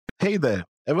Hey there,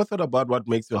 ever thought about what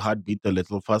makes your heart beat a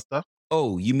little faster?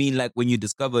 Oh, you mean like when you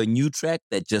discover a new track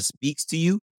that just speaks to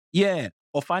you? Yeah,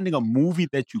 or finding a movie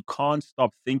that you can't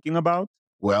stop thinking about.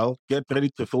 Well, get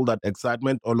ready to feel that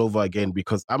excitement all over again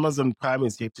because Amazon Prime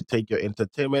is here to take your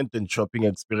entertainment and shopping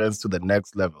experience to the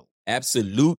next level.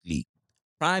 Absolutely.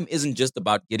 Prime isn't just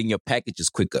about getting your packages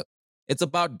quicker. It's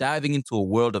about diving into a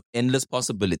world of endless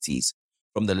possibilities,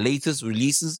 from the latest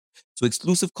releases to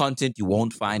exclusive content you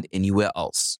won't find anywhere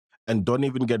else. And don't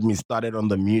even get me started on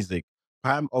the music.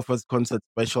 Prime offers concert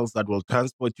specials that will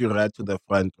transport you right to the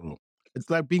front row. It's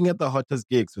like being at the hottest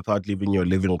gigs without leaving your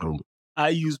living room. I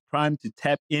use Prime to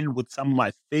tap in with some of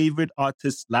my favorite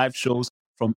artists' live shows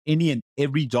from any and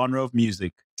every genre of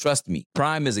music. Trust me,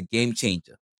 Prime is a game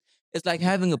changer. It's like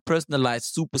having a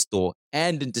personalized superstore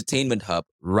and entertainment hub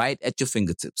right at your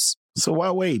fingertips. So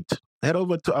why wait? Head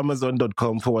over to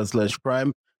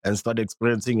amazon.com/prime and start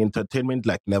experiencing entertainment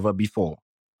like never before.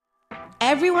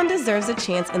 Everyone deserves a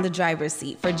chance in the driver's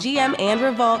seat. For GM and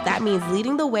Revolt, that means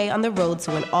leading the way on the road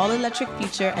to an all-electric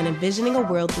future and envisioning a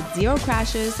world with zero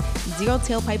crashes, zero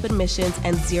tailpipe emissions,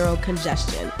 and zero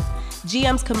congestion.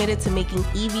 GM's committed to making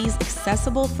EVs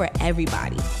accessible for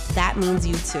everybody. That means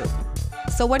you too.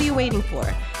 So what are you waiting for?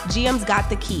 GM's got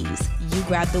the keys. You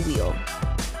grab the wheel.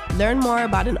 Learn more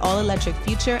about an all-electric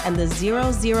future and the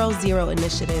 000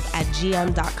 initiative at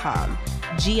gm.com.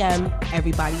 GM,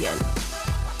 everybody in.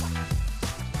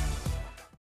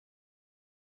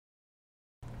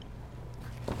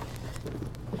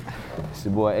 It's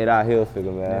your boy AADOTT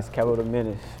HILIGER, man. That's KEVO the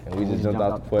Menace. And we just jumped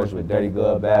off the porch with Dirty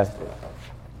Glove Bastard.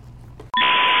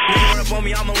 Run up on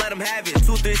me, I'ma let him have it.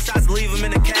 2-3 shots, leave him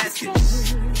in the casket.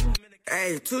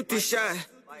 Hey, 2-3 shot.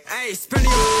 Hey, spin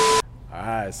it. All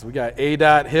right, so we got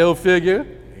AADOTT HILIGER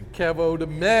and KEVO the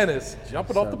Menace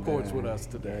jumping off the porch with us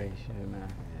today.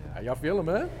 How y'all feeling,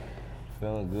 man?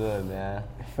 Feeling good, man.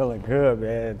 Feeling good,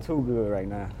 man. Too good right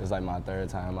now. It's like my third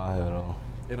time out here, though.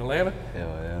 In Atlanta?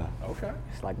 Hell yeah. Okay.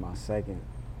 It's like my second.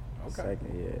 Okay.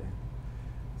 Yeah.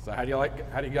 So how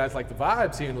do you guys like the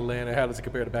vibes here in Atlanta? How does it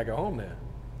compare to back at home then?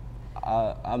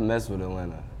 I mess with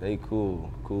Atlanta. They cool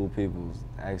people.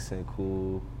 Accent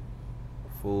cool,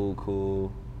 food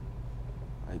cool.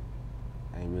 Like,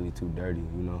 ain't really too dirty,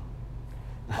 you know?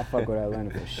 I fuck with Atlanta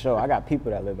for sure. I got people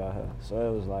that live out here. So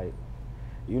it was like,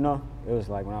 you know, it was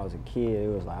like when I was a kid, it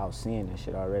was like I was seeing this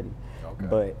shit already. Okay.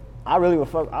 But I really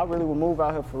would move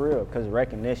out here for real, cause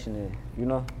recognition and, you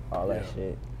know, all that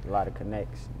shit. A lot of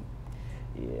connects.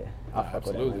 Yeah, I fuck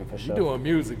with Atlanta for sure. You're doing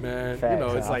music, man. Facts. You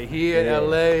know, it's like here in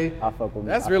LA. I fuck with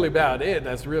That's really about it.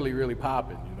 That's really, really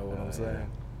popping. You know what I'm saying?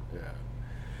 Yeah.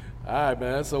 All right,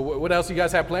 man. So what else you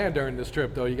guys have planned during this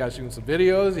trip, though? You guys shooting some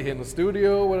videos? You hitting the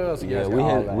studio? What else you guys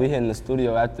got? We hitting the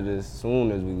studio after this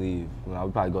soon as we leave. You know,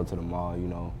 we probably go to the mall, you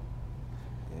know,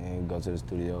 and go to the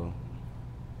studio.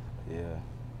 Yeah.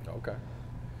 Okay.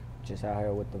 Just out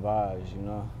here with the vibes, you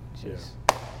know? Just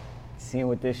seeing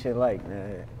what this shit like,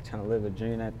 man. Trying to live a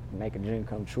dream, make a dream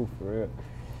come true for real.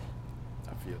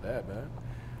 I feel that, man.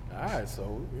 All right,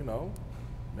 so, you know,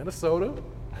 Minnesota.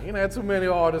 Ain't had too many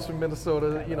artists from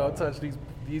Minnesota, you know, touch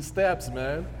these steps,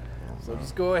 man. So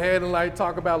just go ahead and like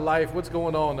talk about life. What's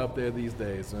going on up there these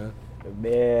days, man?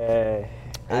 Man,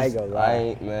 I ain't gonna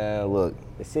lie. Man, look.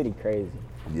 The city crazy.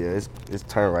 Yeah, it's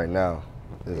turned right now.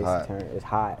 It's hot. It's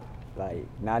hot. Like,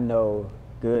 not no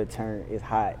good turn. It's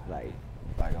hot. Like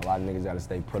a lot of niggas gotta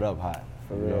stay put up hot.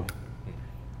 For real.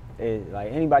 It,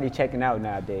 like anybody checking out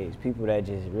nowadays, people that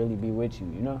just really be with you,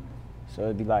 you know? So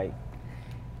it'd be like,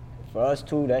 for us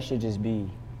too, that should just be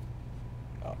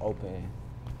open,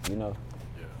 you know?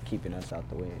 Keeping us out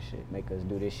the way and shit. Make us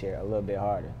do this shit a little bit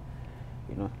harder,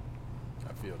 you know?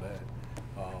 I feel that.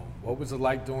 What was it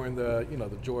like during the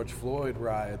George Floyd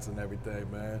riots and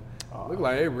everything, man? Looked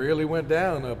like it really went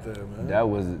down up there,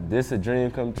 man. This a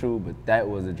dream come true, but that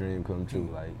was a dream come true.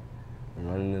 Like,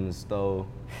 running in the store,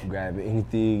 grabbing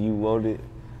anything you wanted.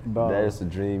 Bro, that's a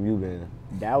dream you been.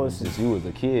 That was since you was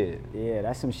a kid. Yeah,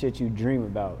 that's some shit you dream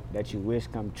about that you wish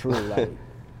come true. Like,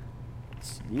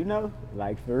 you know,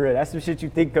 like for real, that's some shit you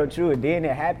think come true, and then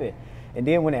it happened. And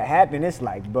then when it happened, it's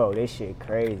like, bro, this shit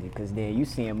crazy. Cause then you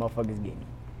seeing motherfuckers getting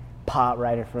popped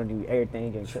right in front of you,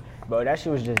 everything getting bro, that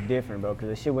shit was just different, bro. Cause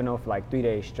the shit went on for like 3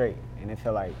 days straight, and it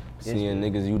felt like seeing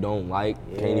niggas you don't like,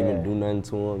 can't even do nothing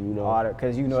to them, you know.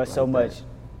 Cause you know it's so much.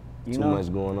 Too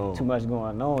much going on. Too much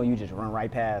going on. You just run right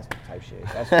past type shit.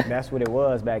 That's what it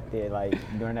was back there, like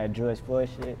during that George Floyd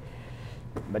shit.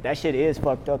 But that shit is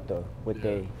fucked up though. With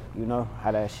you know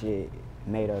how that shit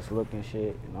made us look and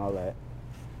shit and all that.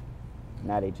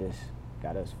 Now they just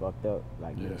got us fucked up,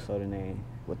 like Minnesota name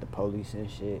with the police and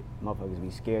shit. Motherfuckers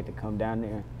be scared to come down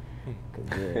there.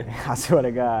 Cause yeah, I swear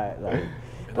to God, like.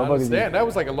 And I understand that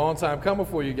was like a long time coming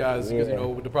for you guys because you know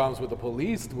with the problems with the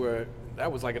police, where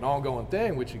that was like an ongoing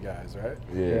thing with you guys, right?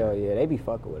 Yeah. Hell yeah, they be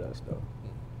fucking with us though.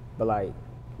 But like,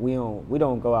 we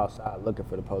don't go outside looking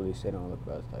for the police. They don't look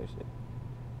for us type shit.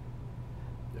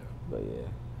 Yeah. But yeah.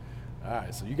 All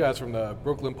right, so you guys from the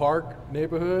Brooklyn Park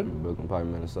neighborhood? Brooklyn Park,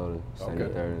 Minnesota,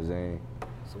 73rd and Zane.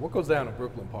 So what goes down in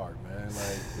Brooklyn Park, man? Like,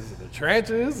 is it the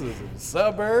trenches? Is it the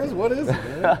suburbs? What is it,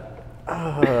 man?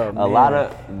 A lot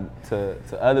of, to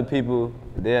other people,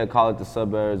 they'll call it the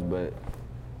suburbs, but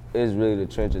it's really the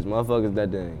trenches. Motherfuckers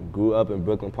that done grew up in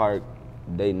Brooklyn Park,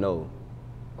 they know.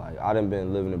 Like, I done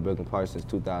been living in Brooklyn Park since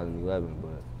 2011,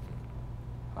 but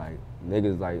like,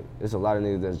 niggas, like, it's a lot of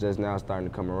niggas that's just now starting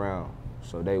to come around,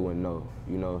 so they wouldn't know.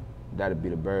 You know, that'd be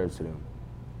the burbs to them.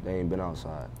 They ain't been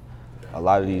outside. A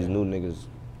lot of these new niggas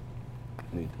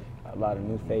need to. A lot of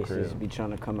new faces be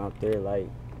trying to come out there like,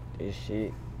 this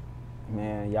shit,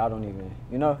 man, y'all don't even,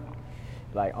 you know?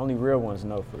 Like, only real ones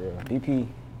know for real. BP,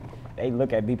 they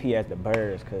look at BP as the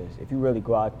birds, because if you really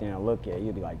go out there and look at it,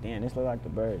 you'll be like, damn, this look like the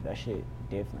birds. That shit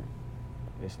different.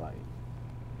 It's like,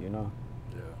 you know?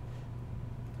 Yeah.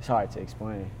 It's hard to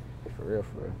explain, for real,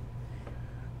 for real.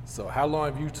 So how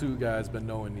long have you two guys been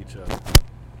knowing each other?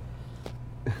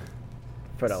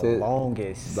 For the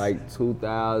longest. Like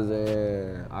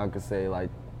 2000, I could say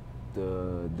like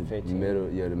the 15.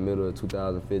 middle of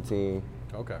 2015.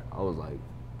 Okay. I was like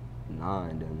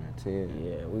 9, damn near 10.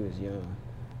 Yeah, we was young.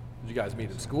 Did you guys meet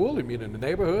in school or meet in the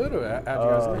neighborhood or how'd you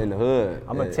guys meet? In the hood.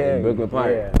 I'm gonna in tell you, Brooklyn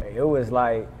Park. yeah, it was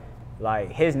like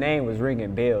his name was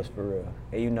ringing bells for real.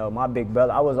 And you know, my big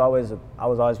brother, I was always one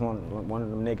of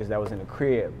them niggas that was in the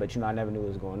crib, but you know, I never knew what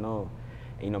was going on.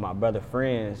 And you know, my brother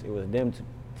friends, it was them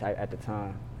at the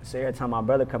time. So every time my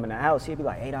brother come in the house, he'd be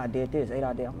like, AADOTT did this,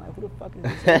 AADOTT did. I'm like, who the fuck is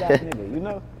this AADOTT nigga, you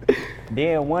know?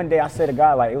 Then one day I said to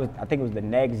God, like, I think it was the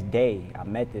next day I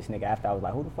met this nigga after I was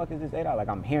like, who the fuck is this AADOTT? Like,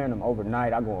 I'm hearing him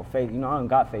overnight. I go on Facebook. You know, I don't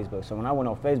got Facebook. So when I went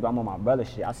on Facebook, I'm on my brother's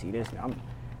shit. I see this nigga.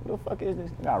 Who the fuck is this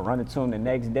nigga? I run into him the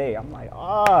next day. I'm like,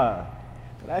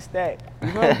 that's that,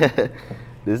 you know?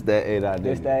 This that AADOTT nigga.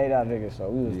 This that AADOTT nigga. So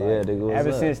we was like, nigga, ever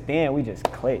what's up? since then, we just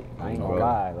clicked. I ain't gonna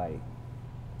lie, like,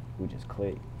 we just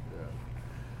clicked.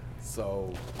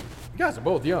 So you guys are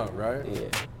both young, right? Yeah.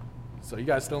 So you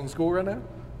guys still in school right now?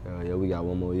 Hell yeah, we got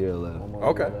one more year left.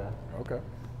 Okay.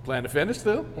 Plan to finish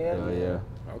still? Hell yeah.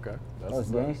 Okay. That's what's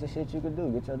up. gangsta shit you could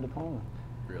do. Get your diploma.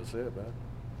 Real shit, man.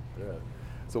 Yeah.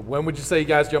 So when would you say you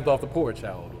guys jumped off the porch?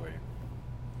 How old were you?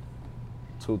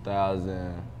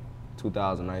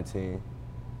 2019.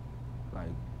 Like,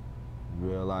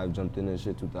 real life jumped in this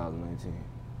shit 2019.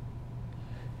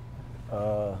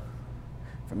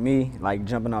 For me, like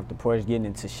jumping off the porch, getting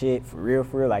into shit, for real,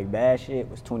 like bad shit,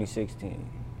 was 2016.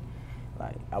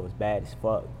 Like, I was bad as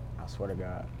fuck, I swear to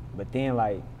God. But then,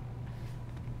 like,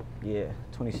 yeah,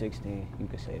 2016, you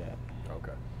could say that.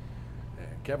 Okay.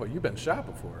 And KEVO, you've been shot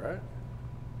before, right?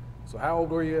 So how old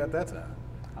were you at that time?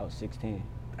 I was 16.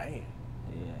 Damn. Yeah.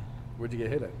 Where'd you get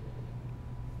hit at?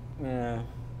 Man,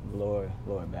 lower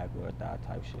back, lower thigh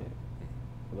type shit.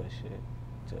 Little shit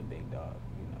to a big dog,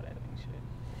 you know that ain't shit.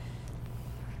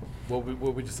 What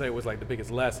would you say was like the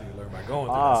biggest lesson you learned by going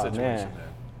through that situation, man?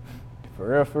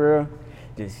 For real,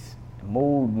 just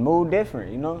move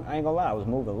different, you know? I ain't gonna lie, I was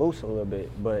moving loose a little bit,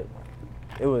 but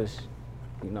it was,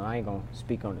 you know, I ain't gonna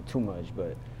speak on it too much,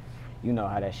 but you know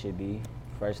how that shit be.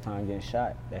 First time getting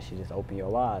shot, that shit just open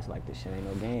your eyes like this shit ain't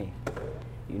no game.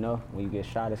 You know, when you get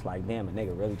shot, it's like, damn, a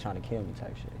nigga really trying to kill me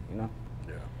type shit, you know?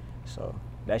 Yeah. So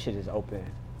that shit just open,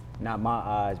 not my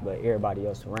eyes, but everybody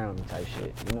else around me type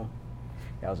shit, you know?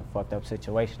 That was a fucked up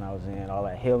situation I was in, all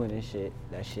that healing and shit,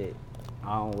 that shit,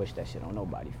 I don't wish that shit on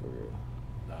nobody for real.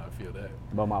 Nah, I feel that.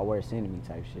 But my worst enemy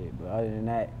type shit. But other than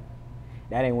that,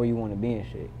 that ain't where you want to be and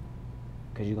shit.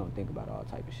 Cause you gonna think about all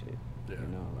type of shit. Yeah. You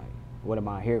know, like, what am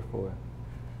I here for?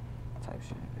 Type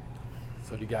shit.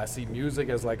 So do you guys see music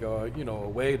as like a, you know, a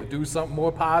way to do something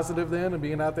more positive then and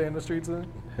being out there in the streets then?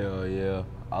 Hell yeah.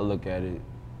 I look at it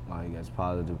like as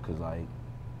positive because like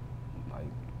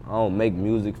I don't make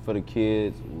music for the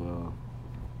kids. Well,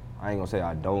 I ain't gonna say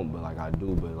I don't, but like I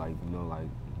do, but like, you know, like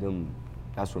them,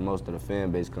 that's where most of the fan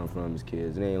base come from is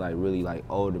kids. It ain't like really like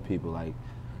older people like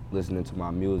listening to my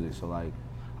music. So like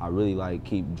I really like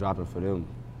keep dropping for them.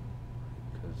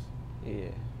 Cause Yeah.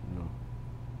 you know.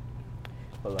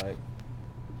 But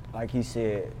like he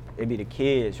said, it be the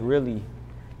kids really,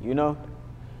 you know?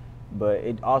 But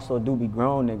it also do be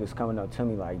grown niggas coming up to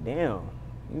me like, damn,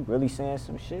 you really saying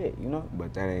some shit, you know?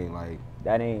 But that ain't like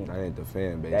That ain't the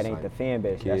fan base. That ain't like, the fan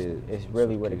base. kids, It's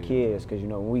really where the kids, because you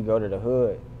know when we go to the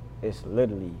hood, it's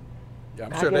literally Yeah,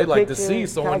 I'm Can I sure get they a like to picture? see Can I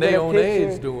someone get their a own picture?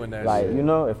 age doing that Like, shit. you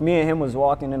know, if me and him was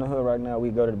walking in the hood right now,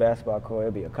 we go to the basketball court,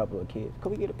 it'd be a couple of kids.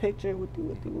 Could we get a picture with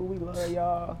you? We love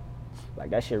y'all. Like,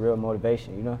 that shit real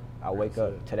motivation, you know? I wake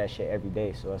up to that shit every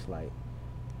day, so it's like,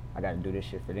 I gotta do this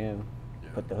shit for them.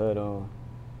 Put the hood on.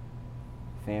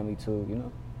 Family too, you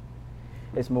know?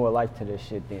 It's more life to this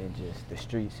shit than just the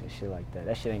streets and shit like that.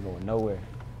 That shit ain't going nowhere.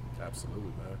 Absolutely,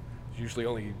 man. There's usually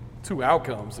only 2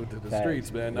 outcomes to the Facts.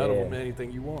 streets, man. None of them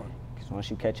anything you want. Cause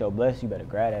once you catch your bless, you better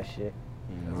grab that shit.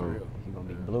 That's real. You gonna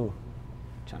be blue.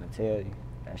 Trying to tell you,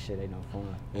 that shit ain't no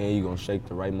fun. And you gonna shake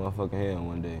the right motherfucking hand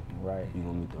one day. Right. You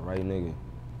gonna meet the right nigga.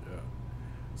 Yeah.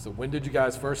 So when did you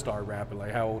guys first start rapping?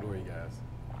 Like, how old were you guys?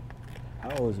 How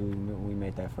old was we when we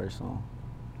made that first song?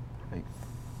 Like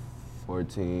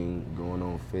 14, going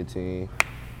on 15.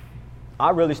 I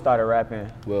really started rapping.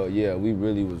 Well, yeah, we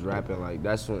really was rapping. Like,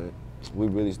 that's when we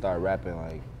really started rapping.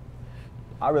 Like,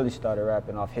 I really started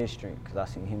rapping off his strength because I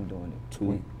seen him doing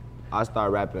it. I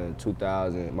started rapping in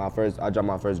 2000. I dropped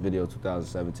my first video in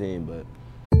 2017, but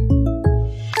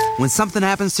When something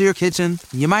happens to your kitchen,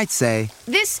 you might say,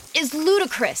 "This is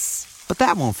ludicrous." but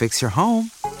that won't fix your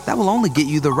home. That will only get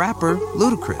you the rapper,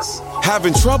 Ludacris.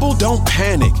 Having trouble? Don't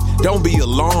panic. Don't be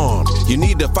alarmed. You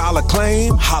need to file a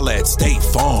claim? Holla at State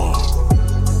Farm.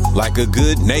 Like a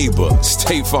good neighbor,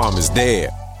 State Farm is there.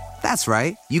 That's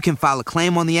right. You can file a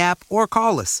claim on the app or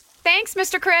call us. Thanks,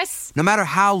 Mr. Chris. No matter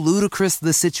how ludicrous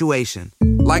the situation,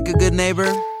 like a good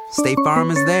neighbor, State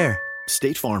Farm is there.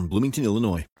 State Farm, Bloomington,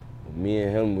 Illinois. me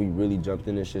and him, we really jumped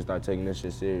in this shit, started taking this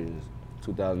shit serious.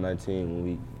 2019 when we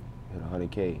hit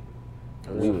 100K.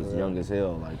 We was young as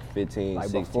hell, like 15, like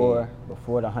 16.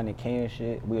 Before the 100K and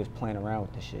shit, we was playing around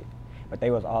with the shit. But they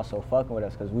was also fucking with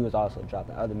us because we was also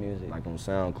dropping other music. Like on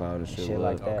SoundCloud and shit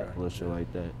like that. Little shit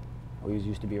like that. We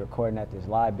used to be recording at this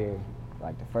library,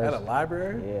 like the first. At a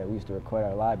library? Yeah, we used to record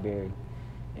at a library.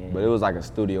 But it was like a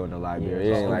studio in the library.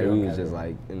 Yeah, it ain't like we was just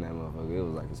like in that motherfucker. It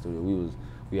was like a studio.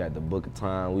 We had the book of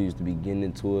time. We used to be getting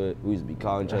into it. We used to be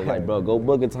calling each other like, bro, go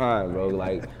book a time, bro.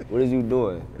 Like, what is you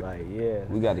doing? Like, yeah.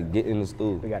 We got to get in the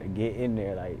stool. We got to get in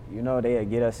there. Like, you know, they'd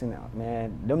get us in there.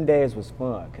 Man, them days was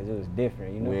fun because it was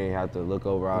different, you know? We ain't have to look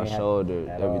over our shoulder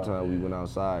every time we went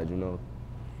outside, you know?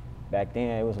 Back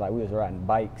then, it was like we was riding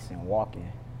bikes and walking,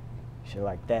 shit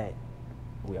like that.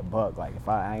 We a buck. Like, if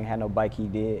I ain't had no bike he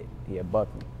did, he'd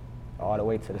buck me all the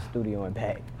way to the studio and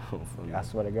back. I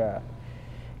swear to God.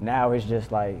 Now it's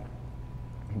just like,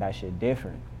 that shit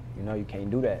different. You know, you can't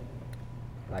do that.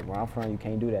 Like where I'm from, you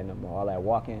can't do that no more. All that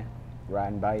walking,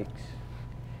 riding bikes,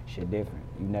 shit different.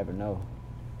 You never know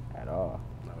at all.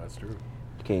 No, that's true.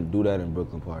 You can't do that in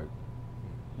Brooklyn Park.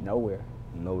 Nowhere.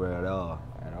 Nowhere at all.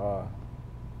 At all.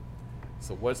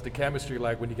 So what's the chemistry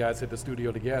like when you guys hit the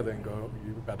studio together and go,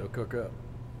 you about to cook up?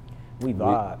 We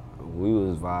vibe. We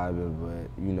was vibing,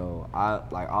 but you know,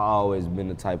 I always been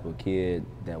the type of kid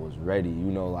that was ready, you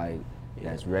know, like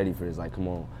that's ready for this. Like, come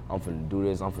on, I'm finna do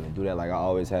this, I'm finna do that. Like I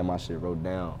always had my shit wrote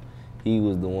down. He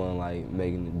was the one like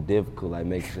making it difficult, like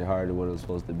making shit harder than what it was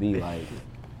supposed to be. Like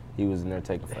he was in there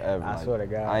taking forever. I swear to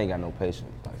God. I ain't got no patience.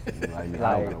 Like, I don't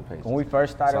got no patience. When we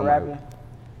first started So rapping,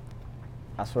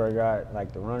 I swear to God,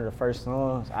 like the run of the first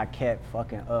songs, I kept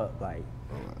fucking up. Like,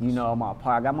 you know, my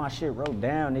part, I got my shit wrote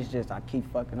down. It's just I keep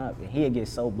fucking up, and he'd get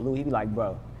so blue. He'd be like,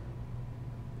 "Bro,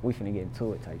 we finna get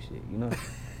into it," type shit, you know.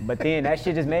 But then that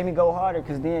shit just made me go harder,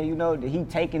 cause then you know he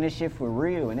taking this shit for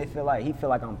real, and he feel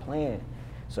like I'm playing.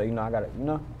 So you know I gotta, you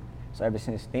know. So ever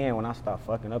since then, when I start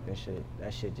fucking up and shit,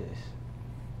 that shit just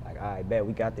like, all right, bet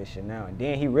we got this shit now. And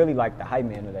then he really like the hype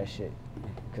man of that shit,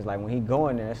 cause like when he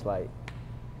going there, it's like,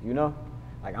 you know.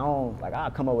 Like I'll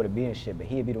come up with a beat and shit, but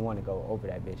he'd be the one to go over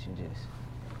that bitch and just.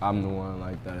 I'm the one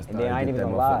like that. And then I ain't even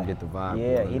gonna lie. Get the vibe.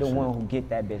 Yeah, he the one who get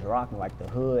that bitch rocking, like the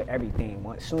hood, everything.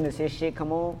 As soon as his shit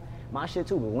come on, my shit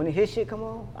too. But when his shit come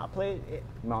on, I play it.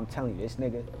 No, I'm telling you, this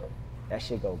nigga, that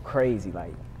shit go crazy,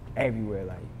 like everywhere.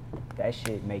 Like that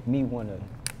shit make me wanna.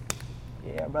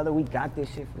 Yeah, brother, we got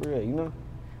this shit for real, you know.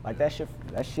 Like that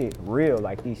shit real.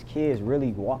 Like these kids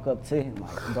really walk up to him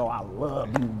like, bro, I love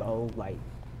you, bro. Like.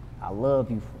 I love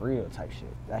you for real type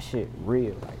shit. That shit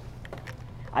real. Like,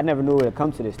 I never knew it would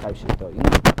come to this type shit though, you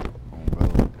know?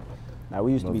 Bro. Like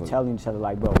we used to be telling each other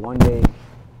like, bro, one day,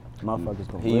 motherfuckers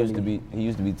gonna He used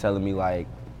to be telling me like,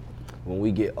 when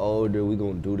we get older, we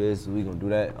gonna do this, we gonna do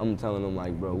that. I'm telling him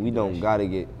like, bro, we don't gotta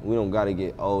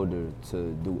get older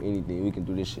to do anything. We can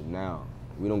do this shit now.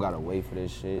 We don't gotta wait for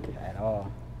this shit. At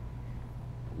all.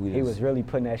 He was really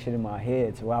putting that shit in my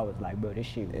head, so I was like, bro, this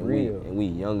shit real. And we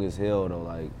young as hell though,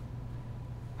 like,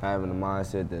 having the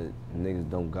mindset that niggas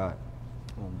don't got.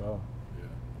 Oh, bro.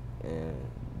 Yeah. And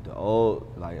the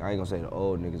old, like, I ain't gonna say the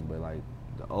old niggas, but like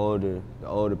the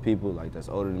older people, like, that's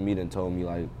older than me done told me,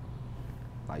 like,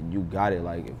 you got it.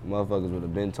 Like, if motherfuckers would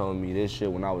have been telling me this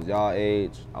shit when I was y'all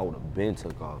age, I would have been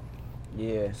took off.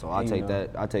 Yeah. So I take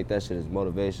that shit as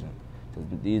motivation. Cause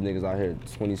these niggas out here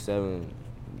 27,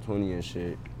 20 and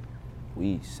shit,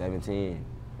 we 17.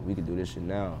 We could do this shit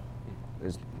now.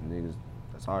 This niggas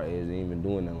that's our age ain't even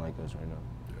doing nothing like us right now.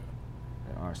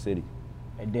 Yeah. In our city.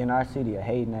 And then our city, a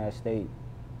hating ass state.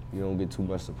 You don't get too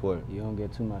much support. You don't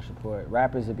get too much support.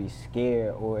 Rappers would be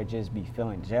scared or just be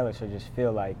feeling jealous or just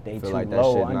feel like they too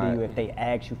low under you if they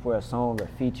ask you for a song or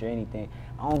feature anything.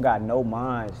 I don't got no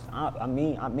minds. I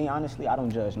mean, honestly, I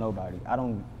don't judge nobody. I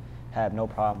don't have no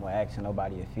problem with asking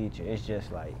nobody a feature. It's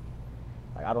just like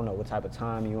I don't know what type of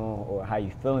time you on or how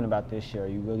you feeling about this shit, or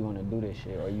you really want to do this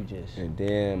shit, or you just. And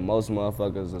then most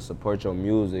motherfuckers will support your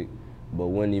music, but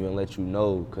wouldn't even let you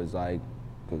know, cause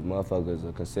motherfuckers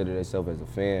will consider themselves as a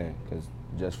fan, cause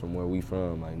just from where we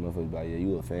from, like motherfuckers be like, yeah,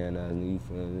 you a fan, you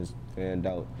fanned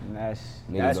out. And that's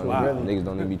niggas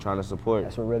don't even be trying to support.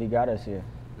 That's what really got us here.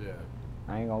 Yeah.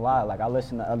 I ain't gonna lie, like I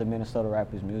listen to other Minnesota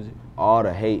rappers' music. All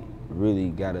the hate really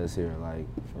got us here, like.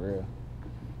 For real.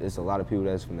 It's a lot of people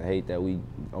that's from the hate that we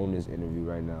on this interview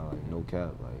right now, like no cap,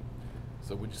 like.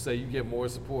 So would you say you get more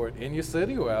support in your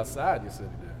city or outside your city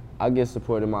then? I get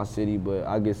support in my city, but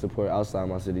I get support outside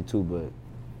my city too, but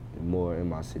more in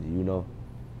my city, you know?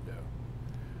 Yeah.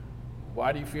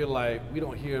 Why do you feel like we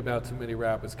don't hear about too many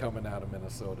rappers coming out of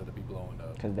Minnesota to be blowing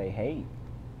up? Because they hate.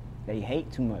 They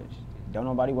hate too much. Don't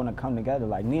nobody want to come together.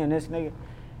 Like me and this nigga,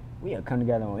 we have come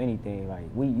together on anything. Like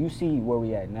you see where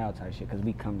we at now type shit, because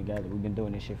we come together. We've been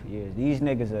doing this shit for years. These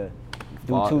niggas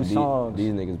do two songs.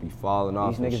 These niggas be falling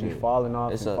off. These niggas be falling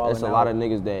off. It's a lot of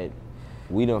niggas that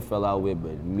we done fell out with,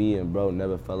 but me and bro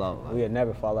never fell out. Like, we had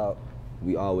never fall out.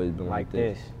 We always been like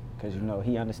this. Because, you know,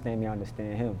 he understand me, I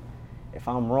understand him. If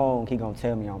I'm wrong, he gonna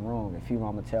tell me I'm wrong. If he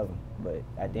wrong, I'ma tell him. But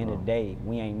at the end of the day,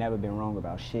 we ain't never been wrong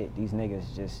about shit. These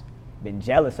niggas just been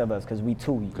jealous of us because we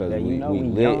too, you know, we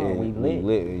young, we lit. We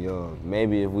lit and young.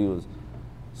 Maybe if we was,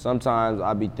 sometimes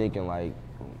I be thinking like,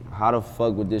 how the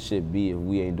fuck would this shit be if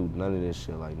we ain't do none of this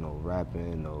shit? Like no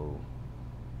rapping, no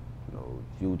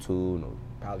YouTube, no.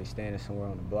 Probably standing somewhere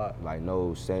on the block. Like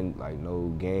no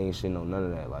gang shit, no none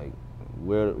of that. Like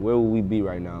where would we be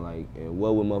right now? Like, and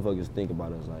what would motherfuckers think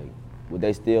about us? Like, would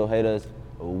they still hate us,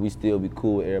 or would we still be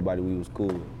cool with everybody we was cool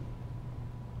with?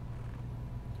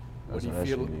 What do you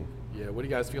feel? Yeah, what do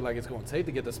you guys feel like it's gonna take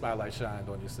to get the spotlight shined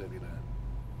on your city then?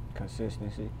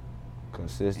 Consistency. And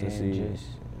just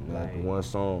like one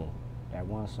song. That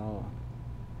one song.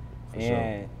 For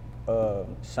and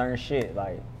certain shit,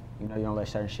 like, you know, you don't let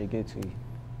certain shit get to you.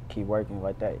 Keep working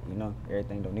like that, you know?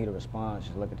 Everything don't need a response.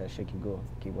 Just look at that shit, keep going,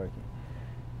 keep working,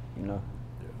 you know?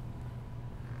 Yeah.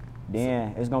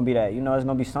 Then it's gonna be that, you know, it's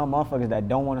gonna be some motherfuckers that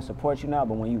don't wanna support you now,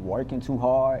 but when you working too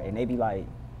hard and they be like,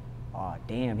 oh,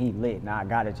 damn, he lit. Now I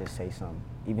gotta just say something.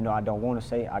 Even though I don't wanna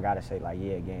say it, I gotta say like,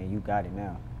 yeah, gang, you got it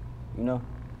now, you know?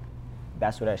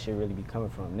 That's where that shit really be coming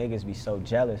from. Niggas be so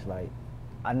jealous, like,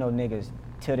 I know niggas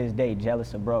to this day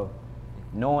jealous of bro.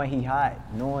 Knowing he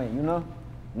hot, knowing, you know?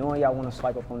 Knowing y'all want to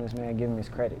swipe up on this man, give him his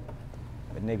credit.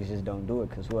 But niggas just don't do it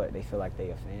because what? They feel like they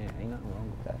a fan. Ain't nothing wrong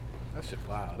with that. That shit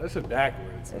wild. That shit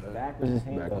backwards. It's backwards as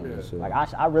hell. Yeah.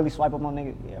 Like, I really swipe up on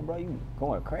niggas. Yeah, bro, you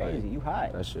going crazy. You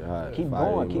hot. That shit hot. Keep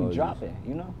going, keep dropping,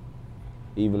 you know?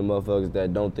 Even the motherfuckers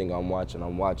that don't think I'm watching.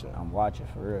 I'm watching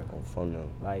for real. I'm from them.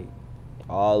 Like,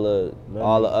 all the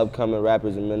upcoming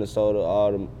rappers in Minnesota,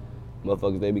 all the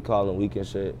motherfuckers they be calling weak and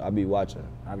shit, I be watching.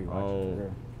 For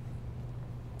real.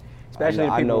 Especially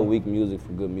I know weak music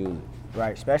for good music.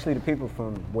 Right, especially the people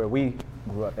from where we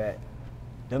grew up at.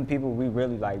 Them people we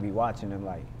really like be watching them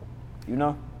like, you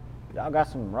know, y'all got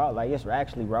some raw, like it's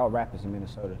actually raw rappers in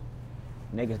Minnesota.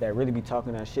 Niggas that really be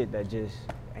talking that shit that just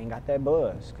ain't got that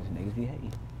buzz, cause niggas be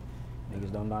hating.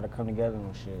 Niggas don't know how to come together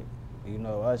on shit. You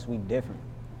know, us, we different.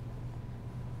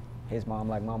 His mom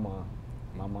like my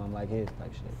mom like his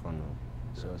type shit.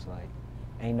 So it's like,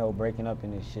 ain't no breaking up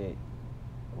in this shit.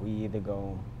 We either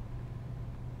go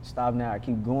stop now or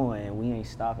keep going, and we ain't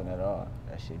stopping at all.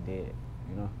 That shit dead,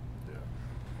 you know? Yeah.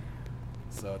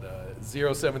 So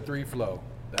the 073 flow,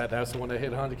 that's the one that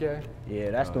hit 100K? Yeah,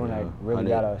 that's the one that really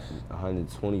got us.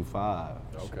 125.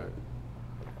 Okay.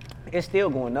 It's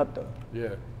still going up though.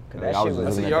 Yeah. Cause that shit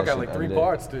was, I see y'all got like 3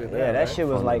 parts to it. Yeah, that shit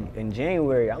was like in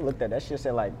January. I looked at that shit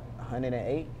said like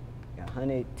 108,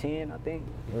 110, I think.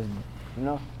 It was, you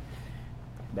know.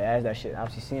 But as that shit,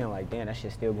 obviously seeing like, damn, that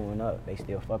shit still going up. They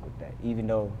still fuck with that. Even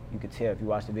though you could tell if you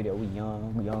watch the video, we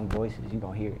young voices, you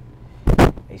gonna hear it.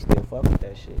 They still fuck with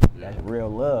that shit. Yeah. That's real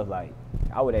love. Like,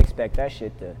 I would expect that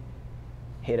shit to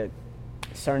hit a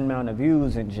certain amount of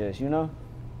views and just, you know,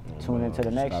 tune into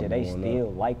the next stop shit. They going still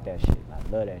up. like that shit. I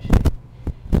love that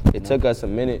shit. It took us a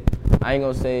minute. I ain't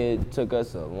gonna say it took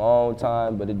us a long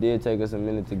time, but it did take us a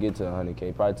minute to get to 100K.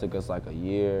 It probably took us like a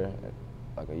year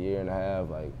and a half.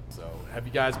 Like. So, have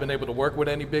you guys been able to work with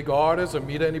any big artists or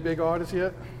meet any big artists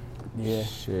yet? Yeah.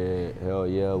 Shit, hell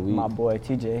yeah. My boy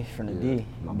TJ from the D.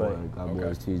 My boy, God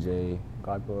boys TJ.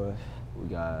 God boys. We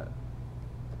got.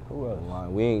 Who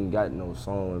else? We ain't got no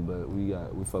song, but we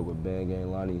fuck with Bang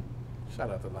Gang Lonnie. Shout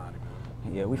out to Lonnie,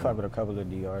 man. Yeah, we fuck with a couple of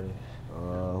D artists.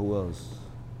 Who else?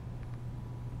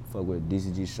 Fuck with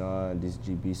DCG Sean,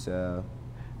 DGB Sal.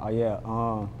 Oh yeah,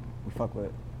 we fuck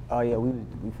with. Oh yeah, we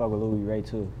fuck with Louis Ray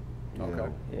too.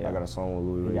 Okay. Yeah. I got a song with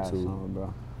Louis Ray got too. a song,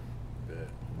 bro. Yeah.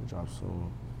 We drop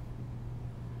soon.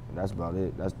 And that's about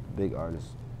it. That's the big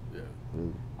artists. Yeah.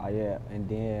 Really. Oh yeah, and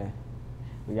then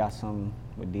we got some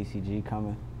with DCG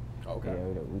coming. Okay.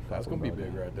 Yeah, we fuck That's with gonna be bro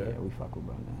big now. right there. Yeah, we fuck with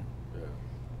bro now.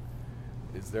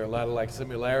 Yeah. Is there a lot of like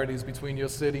similarities between your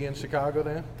city and Chicago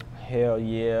then? Hell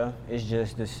yeah. It's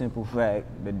just the simple fact.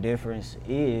 The difference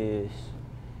is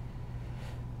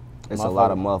it's a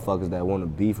lot of motherfuckers that want to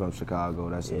be from Chicago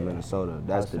that's in Minnesota.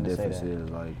 That's the difference is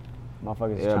like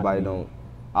motherfuckers everybody don't.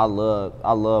 I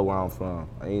love where I'm from.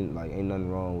 Ain't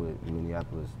nothing wrong with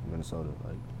Minneapolis, Minnesota.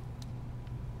 Like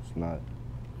it's not.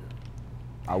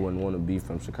 I wouldn't want to be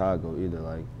from Chicago either.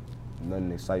 Like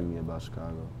nothing excite me about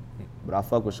Chicago, but I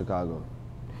fuck with Chicago.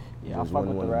 Yeah, I fuck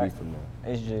with the rap.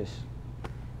 It's just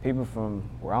people from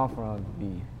where I'm from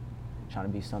be trying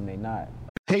to be something they not.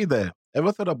 Hey there,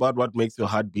 ever thought about what makes your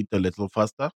heart beat a little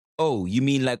faster? Oh, you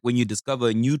mean like when you discover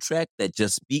a new track that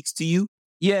just speaks to you?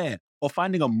 Yeah, or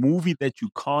finding a movie that you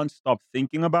can't stop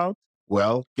thinking about?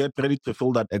 Well, get ready to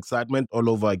feel that excitement all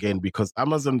over again because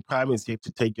Amazon Prime is here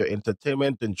to take your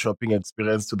entertainment and shopping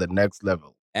experience to the next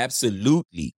level.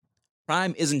 Absolutely.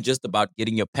 Prime isn't just about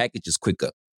getting your packages quicker.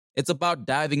 It's about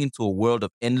diving into a world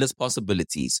of endless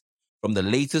possibilities, from the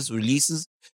latest releases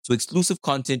to exclusive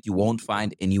content you won't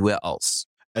find anywhere else.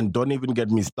 And don't even get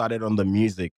me started on the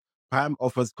music. Prime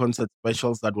offers concert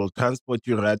specials that will transport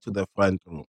you right to the front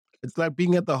row. It's like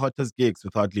being at the hottest gigs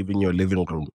without leaving your living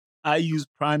room. I use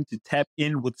Prime to tap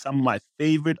in with some of my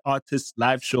favorite artists'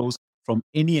 live shows from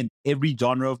any and every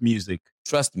genre of music.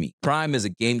 Trust me, Prime is a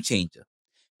game changer.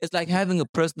 It's like having a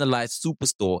personalized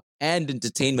superstore and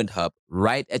entertainment hub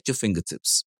right at your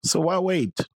fingertips. So why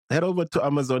wait? Head over to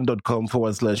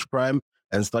amazon.com/prime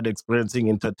and start experiencing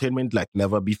entertainment like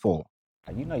never before.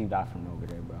 You know you got from over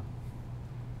there, bro.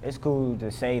 It's cool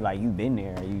to say like you been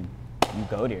there, you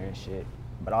go there and shit,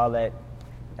 but all that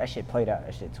shit played out.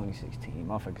 That shit 2016.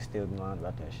 Motherfuckers still be lying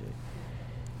about that shit.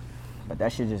 But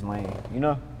that shit just lame. You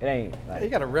know? It ain't like... Yeah, you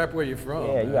gotta rep where you're from.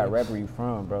 Yeah, man. you gotta rep where you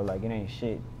from, bro. Like, it ain't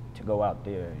shit to go out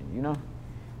there, you know?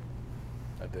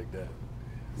 I dig that.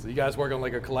 So you guys working on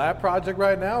like a collab project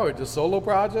right now or just solo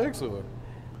projects or?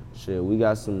 Shit, we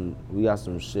got some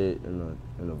shit in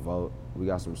the vault. We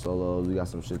got some solos, we got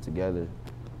some shit together.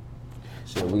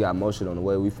 Shit, we got more shit on the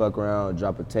way. We fuck around,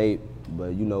 drop a tape,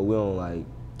 but you know,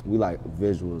 we like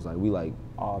visuals, like we like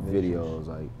all videos,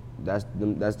 like that's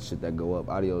the shit that go up.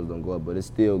 Audios don't go up, but it's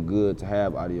still good to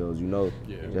have audios, you know,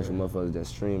 just for motherfuckers that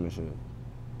stream and shit.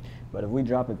 But if we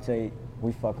drop a tape,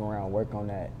 we fuck around, work on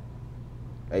that.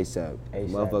 ASAP.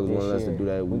 Motherfuckers want us to do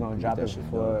that. We're gonna drop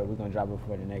it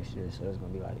before the next year, so it's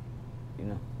gonna be like, you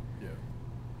know. Yeah.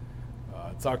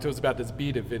 Talk to us about this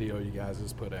Beat It video you guys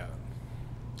just put out.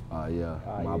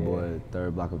 My boy,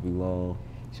 Third Block of V-Long.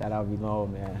 Shout out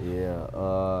V-Long, man. Yeah.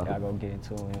 Y'all gonna get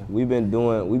into it, man.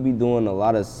 We be doing a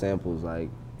lot of samples like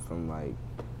from like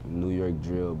New York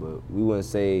drill, but we wouldn't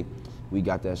say we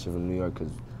got that shit from New York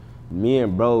because me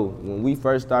and bro, when we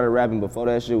first started rapping, before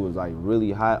that shit was like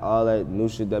really hot, all that new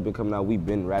shit that been coming out, we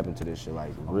been rapping to this shit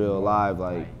like real live,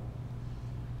 like.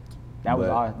 That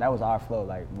was our flow.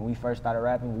 Like when we first started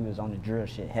rapping, we was on the drill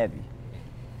shit heavy.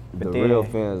 But the real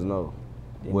fans know.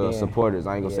 Well, supporters.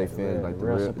 I ain't gonna say fans. Like the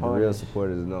real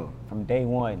supporters know. From day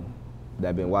one.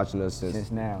 That been watching us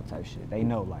since now type shit. They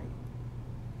know like.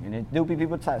 And it do be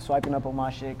people swiping up on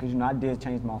my shit because you know I did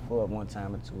change my flow up one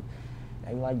time or two.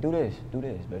 They be like, do this.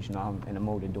 But you know I'm in the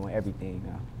mode of doing everything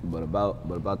now. But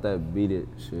about that Beat It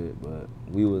shit. But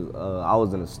I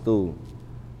was in a stew.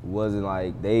 It wasn't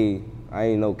like I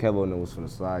ain't know KEVO was from the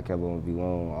side. KEVO and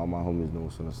V-Long, all my homies knew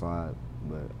was from the side.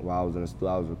 But while I was in the stew,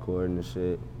 I was recording the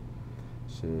shit.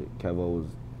 KEVO was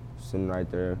sitting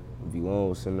right there. V-Long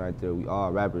was sitting right there. We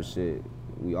all rappers shit.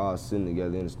 We all sitting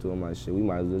together in the stew. I'm like, shit, we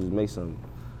might as well just make something.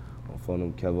 On phone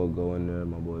them, KEVO go in there,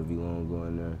 my boy V-Long go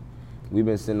in there. We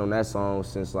been sitting on that song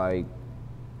since like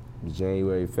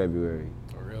January, February.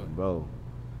 Oh, really? Bro,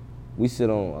 we sit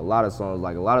on a lot of songs.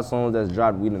 Like a lot of songs that's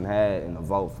dropped, we done had in the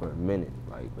vault for a minute.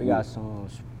 Like Like we got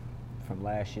songs from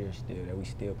last year still that we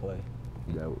still play.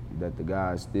 That the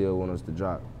guys still want us to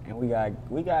drop. And we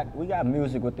got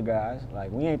music with the guys.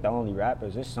 Like we ain't the only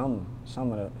rappers. There's some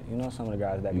of the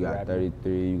guys that You be got rapping.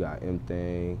 33, you got M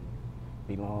Thing,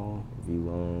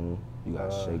 V-Long, you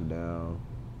got Shakedown,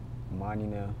 Money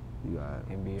now. you got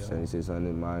NBL.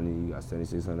 7600 Money, you got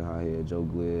 7600 Hot Head, Joe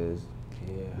Gliz,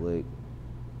 Yeah. Blick.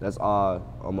 That's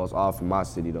almost all from my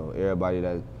city though. Everybody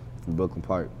that's from Brooklyn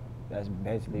Park. That's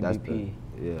basically That's BP.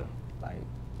 Yeah. Like,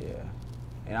 yeah.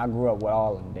 And I grew up with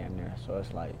all of them damn near, so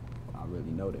it's like, I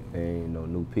really know them. Ain't no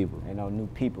new people. Ain't no new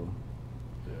people.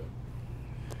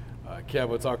 Yeah.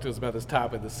 KEVO, talk to us about this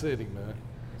top of the city, man.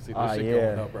 See this shit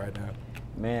Yeah. going up right now.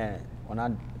 Man, when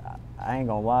I ain't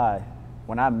gonna lie,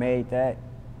 when I made that,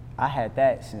 I had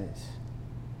that since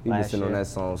You been last sitting year. on that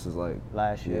song since like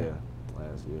Last year. Yeah,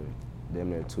 last year. Damn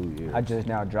near 2 years. I just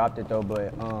now dropped it though,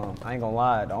 but I ain't gonna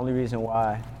lie. The only reason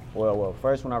why, well,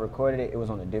 first when I recorded it, it was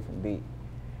on a different beat.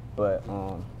 But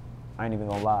I ain't even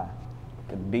gonna lie.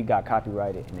 The beat got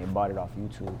copyrighted and they bought it off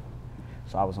YouTube.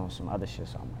 So I was on some other shit,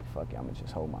 so I'm like, fuck it, I'm gonna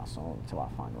just hold my song until I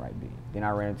find the right beat. Then I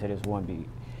ran into this one beat,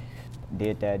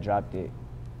 did that, dropped it.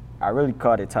 I really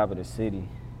called it Top of the City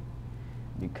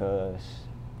because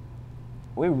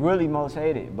we really most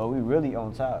hate it, but we really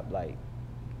on top. Like,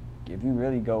 if you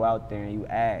really go out there and you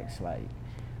ask, like,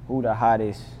 who the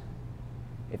hottest,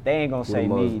 if they ain't gonna say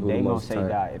me, they ain't gonna say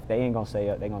that. If they ain't gonna say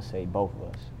us, they gonna say both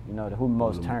of us. You know, who the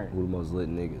most turned. Who the most lit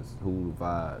niggas? Who the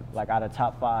vibes? Like out of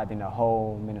top 5 in the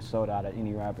whole Minnesota, out of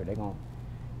any rapper,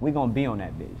 we gonna be on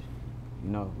that bitch.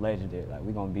 You know, legendary. Like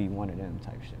we gonna be one of them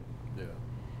type shit. Yeah.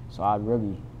 So I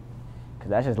really, cause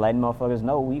that's just letting motherfuckers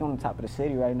know we on the top of the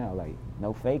city right now. Like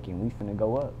no faking, we finna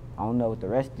go up. I don't know what the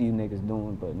rest of you niggas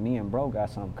doing, but me and bro got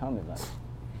something coming. Like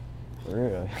for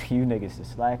real, you niggas is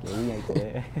slacking. We ain't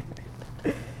there.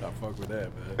 I fuck with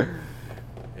that, man.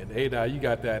 And AADOTT, you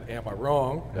got that Am I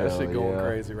Wrong? That shit going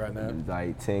crazy right now.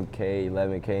 Like 10K,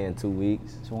 11K in 2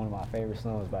 weeks. It's one of my favorite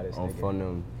songs by this nigga. From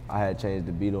them, I had changed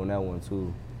the beat on that one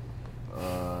too.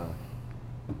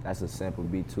 That's a sample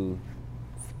beat too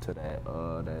to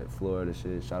that Florida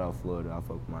shit. Shout out Florida. I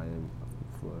fuck with Miami. I fuck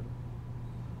with Florida.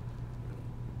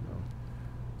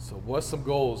 So what's some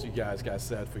goals you guys got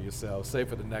set for yourselves, say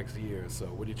for the next year or so?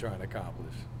 What are you trying to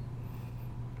accomplish?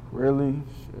 Really?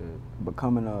 Shit.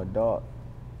 Becoming an adult,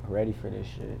 ready for this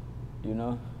shit, you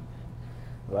know?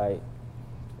 Like,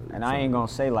 and I ain't gonna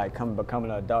say like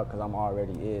becoming an adult because I'm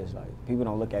already is. Like, people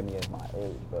don't look at me as my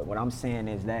age, but what I'm saying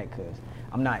is that because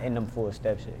I'm not in them full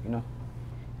step shit, you know?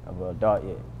 Of an adult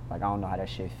yet. Like, I don't know how that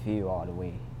shit feel all the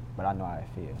way, but I know how it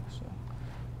feels, so.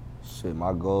 Shit,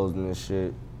 my goals in this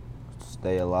shit,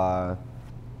 stay alive,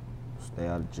 stay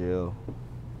out of jail.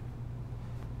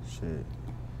 Shit.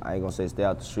 I ain't gonna say stay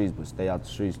out the streets, but stay out the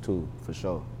streets too, for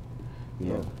sure.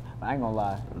 You know? I ain't gonna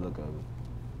lie. Look at it.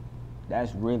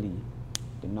 That's really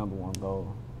the number one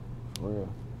goal, for real.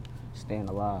 Staying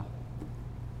alive.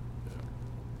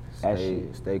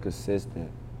 Stay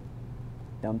consistent.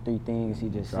 Them 3 things he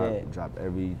just said. Drop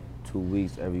every 2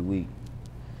 weeks, every week.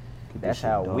 That's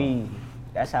how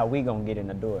we gonna get in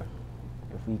the door.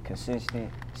 If we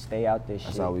consistent, stay out this shit.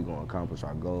 That's how we gonna accomplish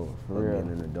our goals. For real.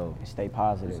 Getting in the door. And stay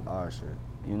positive. It's our shit.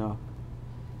 You know?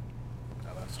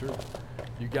 No, that's true.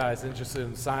 You guys interested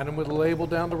in signing with a label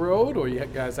down the road, or you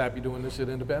guys happy doing this shit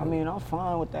I independently? mean, I'm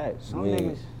fine with that. Some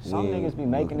niggas be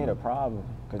making it a problem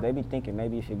because they be thinking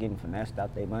maybe if you're getting finessed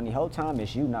out their money, whole time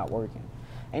it's you not working.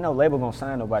 Ain't no label gonna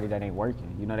sign nobody that ain't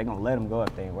working. You know, they gonna let them go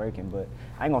if they ain't working. But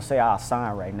I ain't gonna say I'll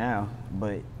sign right now.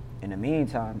 But in the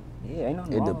meantime, yeah, ain't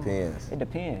nothing wrong. It depends. It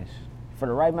depends. For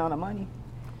the right amount of money.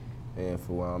 And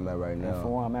for where I'm at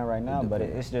right now. But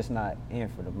it's just not in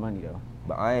for the money though.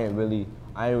 But I ain't really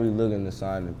looking to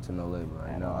sign to no label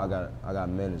right now. I got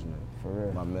management. For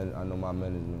real. I know my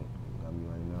management got me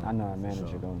right now. I know our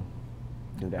manager gonna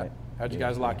do that. How'd you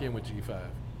guys lock in with G5?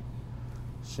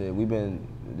 Shit, we been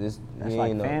That's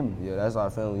like family. Yeah, that's our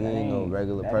family. He ain't no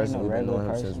regular person. We've been knowing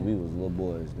him since we was little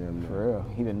boys. Damn. For real,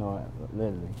 he been knowing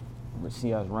literally. But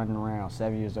see us running around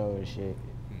 7 years old and shit.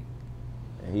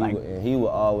 And he'll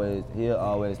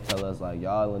always tell us like,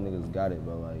 y'all little niggas got it,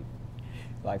 bro.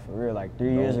 Like for real, like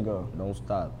 3 years ago. Don't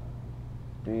stop.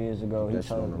 3 years ago, he that shit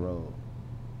told on the me. road.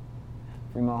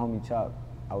 Free my homie Chop.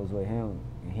 I was with him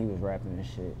and he was rapping and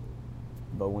shit.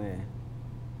 But when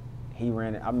he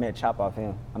ran it, I met Chop off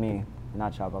him. I mean,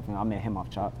 not Chop off him. I met him off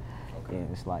Chop. Okay.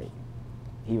 And it's like,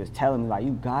 he was telling me like,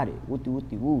 you got it. Wooty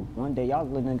woo. One day y'all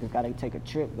little niggas gotta take a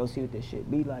trip, go see what this shit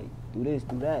be like. Do this,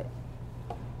 do that.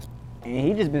 And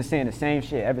he just been saying the same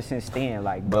shit ever since then,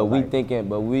 like. But we thinking,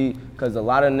 cause a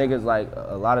lot of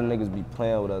niggas be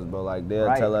playing with us, bro. Like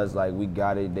they'll tell us like we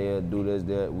got it, they'll do this,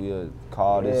 we'll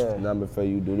call this number for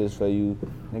you, do this for you,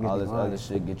 niggas all this other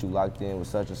shit, get you locked in with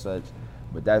such and such.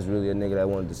 But that's really a nigga that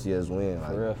wanted to see us win.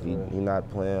 Like he not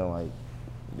playing like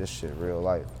this shit real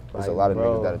life. There's a lot of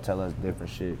niggas that'll tell us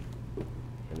different shit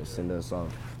and to send us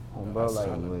off. Bro,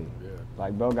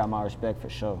 like bro got my respect for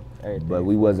sure. Everything. But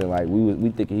we wasn't like we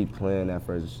thinking he playing that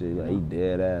first shit. Like he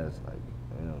dead ass. Like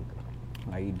you know.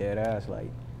 Like he dead ass. Like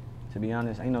to be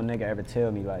honest, ain't no nigga ever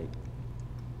tell me like,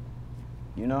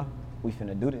 you know, we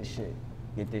finna do this shit.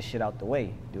 Get this shit out the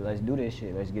way. Let's do this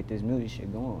shit. Let's get this music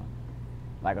shit going.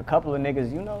 Like a couple of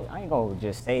niggas, you know, I ain't gonna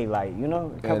just say like, you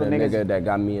know, a couple of niggas nigga that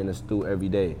got me in the stew every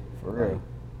day. For real.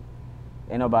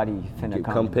 Ain't nobody finna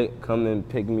come and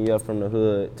pick me up from the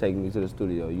hood, take me to the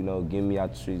studio. You know, get me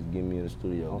out the streets, get me in the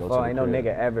studio. Ain't no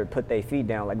nigga ever put their feet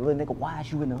down like, little nigga, why is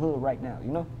you in the hood right now?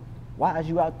 You know, why is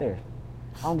you out there?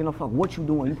 I don't give no fuck what you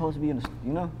doing. You supposed to be in the,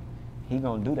 you know. He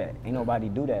gonna do that. Ain't nobody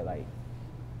do that. Like,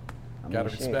 I mean, gotta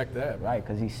respect that, right?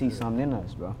 Cause he sees something in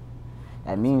us, bro.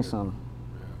 That means something.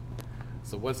 Yeah.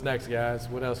 So what's next, guys?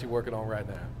 What else you working on right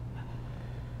now?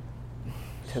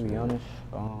 To be honest,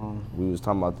 we was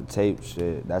talking about the tape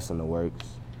shit. That's in the works.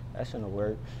 That's in the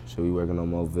works. So we working on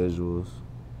more visuals.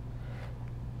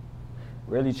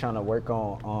 Really trying to work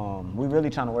on. We really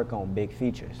trying to work on big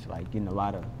features, like getting a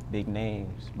lot of big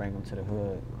names, bring them to the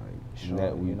hood, like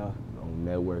show, you know, on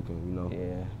networking, you know.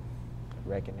 Yeah,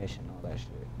 recognition, all that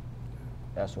shit.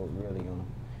 That's what we really on.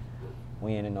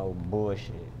 We ain't in no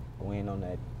bullshit. We ain't on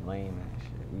that lame ass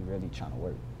shit. We really trying to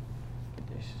work with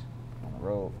this on the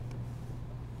road.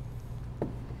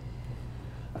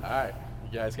 All right,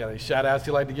 you guys got any shout outs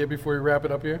you like to give before we wrap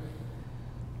it up here?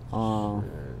 Long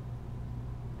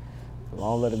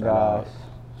live the guys.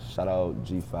 Shout out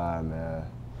G5, man.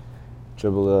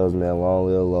 Triple L's, man. Long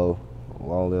live Low.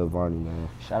 Long live Varney, man.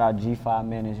 Shout out G5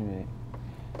 management.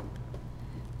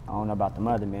 I don't know about the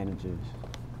other managers,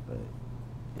 but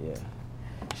yeah.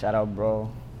 Shout out, bro.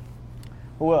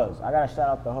 Who else? I gotta shout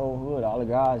out the whole hood, all the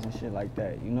guys and shit like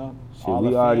that, you know? Shit,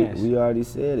 we already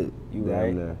said it. You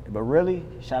right? There. But really,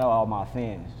 shout out all my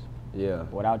fans. Yeah.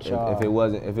 Without y'all, if it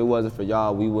wasn't for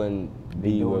y'all, we wouldn't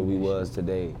be where we was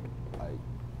today. Like,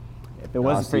 if it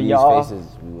wasn't for y'all, faces,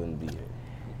 we wouldn't be here.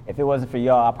 If it wasn't for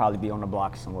y'all, I'd probably be on the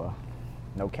block somewhere.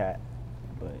 No cap.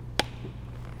 But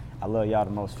I love y'all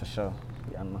the most for sure.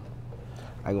 Y'all know.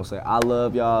 I ain't gonna say I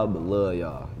love y'all, but love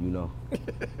y'all, you know.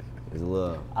 It's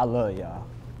love. I love y'all.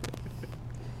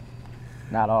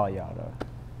 Not all y'all though.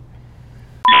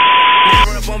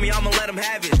 Run up on me, I'ma let him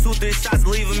have it. 2-3 shots,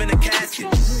 leave him in the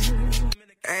casket.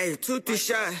 Hey, 2-3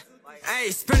 shots.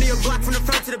 Hey, spinning your block from the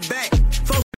front to the back.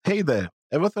 Hey there,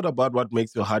 ever thought about what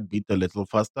makes your heart beat a little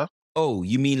faster? Oh,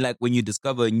 you mean like when you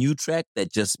discover a new track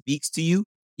that just speaks to you?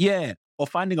 Yeah, or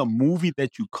finding a movie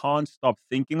that you can't stop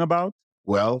thinking about?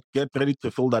 Well, get ready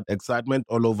to feel that excitement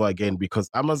all over again because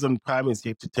Amazon Prime is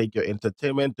here to take your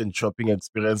entertainment and shopping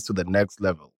experience to the next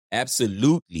level.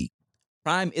 Absolutely.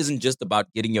 Prime isn't just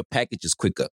about getting your packages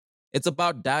quicker. It's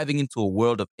about diving into a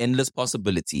world of endless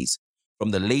possibilities,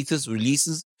 from the latest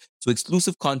releases to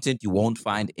exclusive content you won't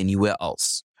find anywhere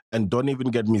else. And don't even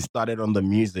get me started on the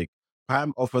music.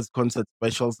 Prime offers concert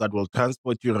specials that will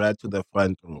transport you right to the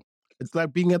front row. It's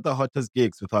like being at the hottest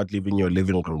gigs without leaving your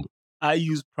living room. I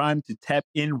use Prime to tap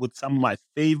in with some of my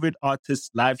favorite artists'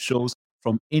 live shows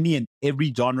from any and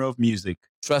every genre of music.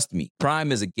 Trust me,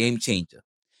 Prime is a game changer.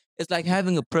 It's like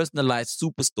having a personalized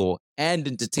superstore and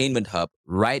entertainment hub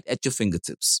right at your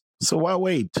fingertips. So why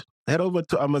wait? Head over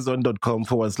to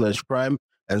Amazon.com/Prime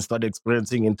and start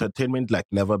experiencing entertainment like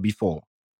never before.